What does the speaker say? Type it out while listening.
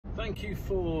Thank you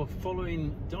for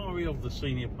following Diary of the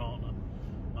Senior Partner.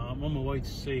 I'm on my way to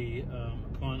see a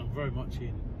client. I'm very much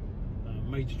in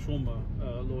major trauma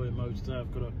lawyer mode today.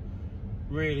 I've got a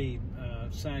really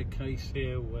sad case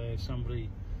here where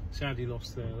somebody sadly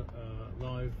lost their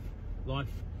life,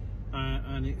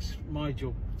 and it's my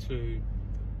job to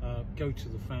go to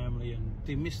the family and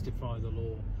demystify the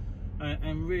law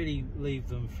and really leave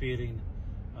them feeling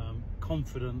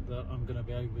confident that I'm going to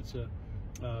be able to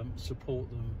support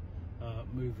them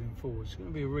moving forward. It's going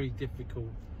to be a really difficult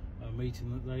meeting,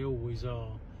 that they always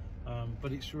are,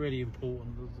 but it's really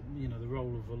important that, you know, the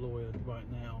role of a lawyer right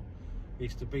now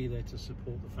is to be there to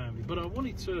support the family. But I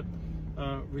wanted to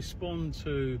respond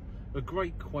to a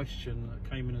great question that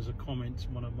came in as a comment to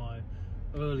one of my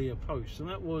earlier posts, and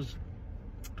that was,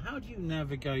 how do you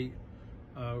navigate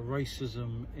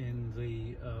racism in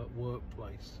the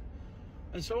workplace?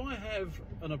 And so I have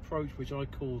an approach which I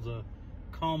call the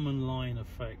Kármán line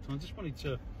effect, and I just wanted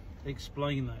to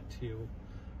explain that to you.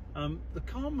 The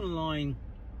Kármán line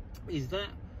is that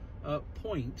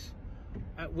point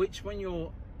at which, when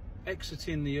you're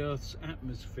exiting the Earth's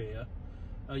atmosphere,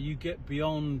 you get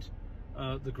beyond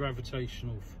the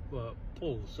gravitational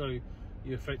pull, so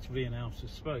you're effectively in outer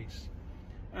space.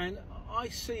 And I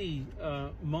see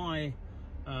my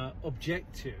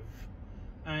objective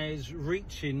as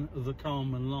reaching the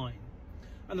Kármán line.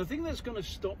 And the thing that's going to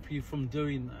stop you from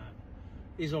doing that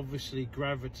is obviously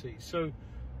gravity. So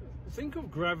think of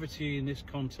gravity in this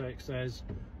context as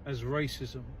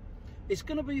racism. It's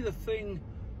going to be the thing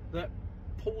that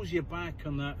pulls you back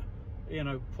and that, you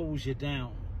know, pulls you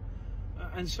down.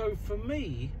 And so for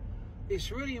me, it's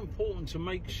really important to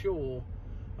make sure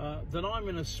that I'm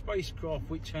in a spacecraft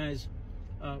which has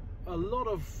a lot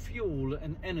of fuel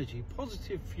and energy,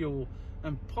 positive fuel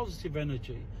and positive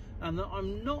energy, and that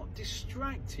I'm not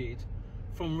distracted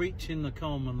from reaching the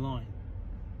Kármán line.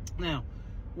 Now,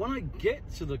 when I get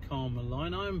to the Kármán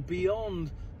line, I am beyond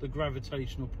the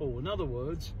gravitational pull. In other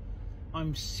words,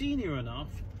 I'm senior enough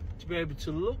to be able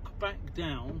to look back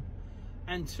down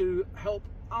and to help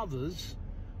others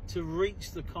to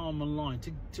reach the Kármán line,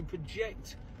 to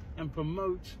project and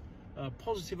promote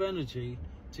positive energy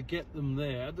to get them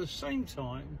there. At the same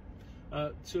time,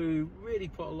 to really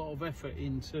put a lot of effort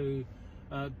into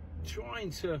trying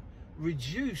to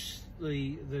reduce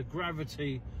the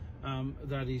gravity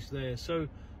that is there. So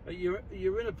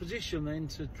you're in a position then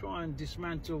to try and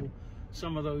dismantle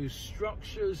some of those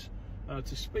structures,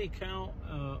 to speak out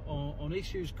on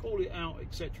issues, call it out,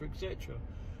 etc., etc.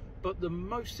 But the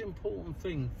most important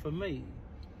thing for me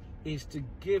is to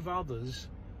give others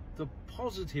the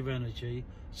positive energy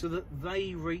so that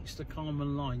they reach the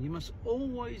Kármán line. You must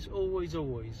always, always,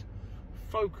 always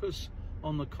focus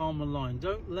on the Kármán line.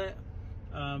 Don't let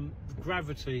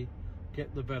gravity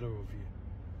get the better of you.